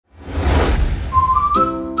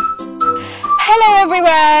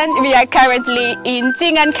everyone! We are currently in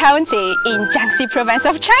Jing'an County in Jiangxi Province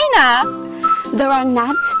of China. There are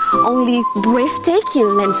not only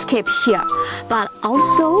breathtaking landscapes here, but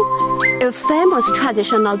also a famous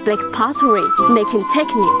traditional black pottery making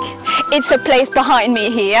technique. It's the place behind me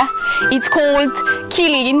here. It's called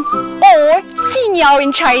Qilin or Jinyao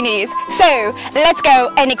in Chinese. So let's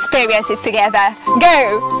go and experience it together.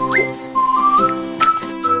 Go!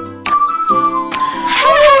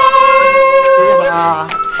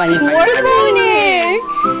 Good morning!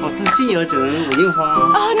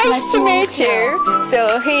 Oh, nice to meet you.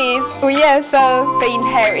 So he is Wu Yingfang, the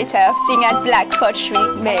inheritor of Jing'an black pottery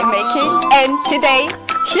making, and today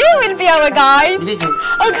he will be our guide.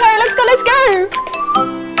 Okay, let's go, let's go.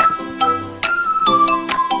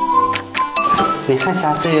 你看一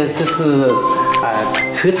下，这就是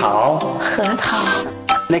核桃。核桃。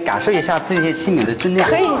来感受一下这些器皿的重量。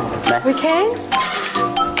可以。来。We can.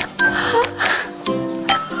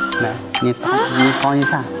 来，你帮一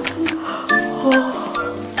下。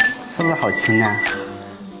是不是好轻啊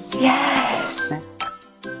 ？Yes.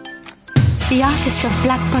 The artistry of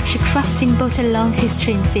black pottery crafting boasts a long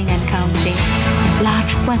history in Jing'an County.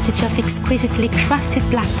 Large quantity of exquisitely crafted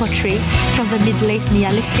black pottery from the mid-late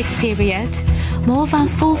Neolithic period, more than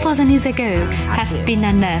 4,000 years ago, have been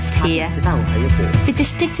unearthed here. The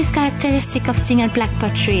distinctive characteristic of Jing'an black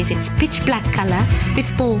pottery is its pitch black color,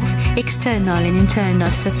 with both external and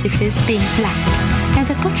internal surfaces being black, and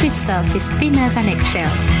the pottery itself is thinner than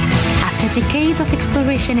eggshell. After decades of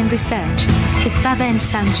exploration and research, the father and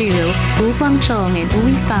son duo, Guangchong and Wu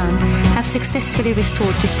Yingfang, have successfully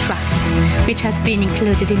restored this craft, which has been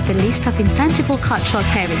included in the list of intangible cultural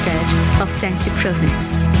heritage of Jiangxi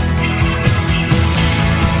Province.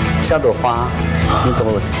 小朵花，一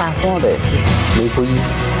朵绽放的玫瑰。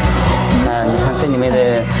你看这里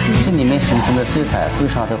面形成的色彩非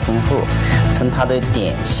常的丰富，从它的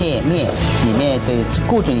点、线、面里面的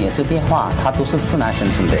各种颜色变化，它都是自然形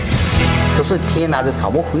成的，都是天然的草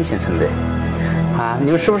木灰形成的。你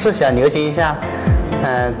们是不是想了解一下？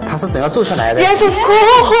它是怎样做出来的 ？Yes, of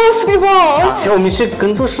course we want. 那我们去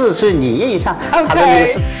工作室去理验一下它的那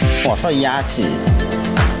个往上压挤。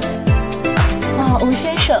哇，吴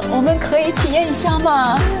先生，我们可以体验一下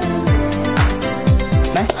吗？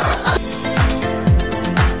来。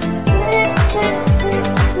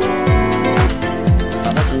打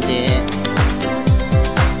到中间。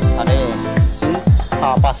好嘞，行，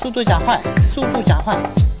好，把速度加快，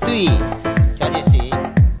对，调节型。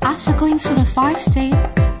 After going through the 5-step,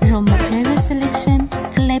 raw material selection,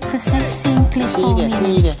 clay processing, clay forming,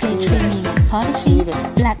 clay trimming and polishing,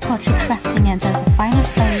 black pottery crafting enter the final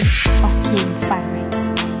phase of kiln firing.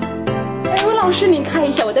 哎，吴老师，你看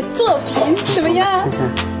一下我的作品怎么样？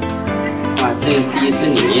这第一次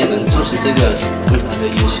你也能做出这个，非常的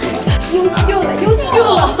优秀了。优秀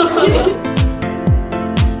了。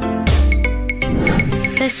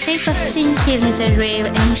 The shape of tin kiln is a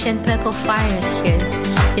rare ancient purple fired kiln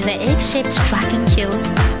with an egg-shaped dragon kiln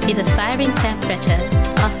with a firing temperature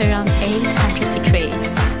of around 800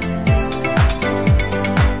 degrees.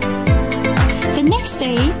 The next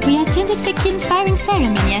day, we attended the kiln firing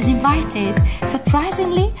ceremony as invited.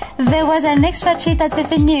 Surprisingly, there was an extra treat at the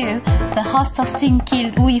venue. The host of tin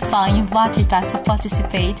kiln, Wu Yingfang, invited us to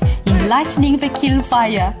participate in lighting the kiln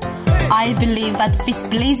fire. I believe that this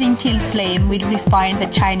blazing kiln flame will refine the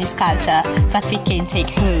Chinese culture that we can take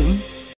home.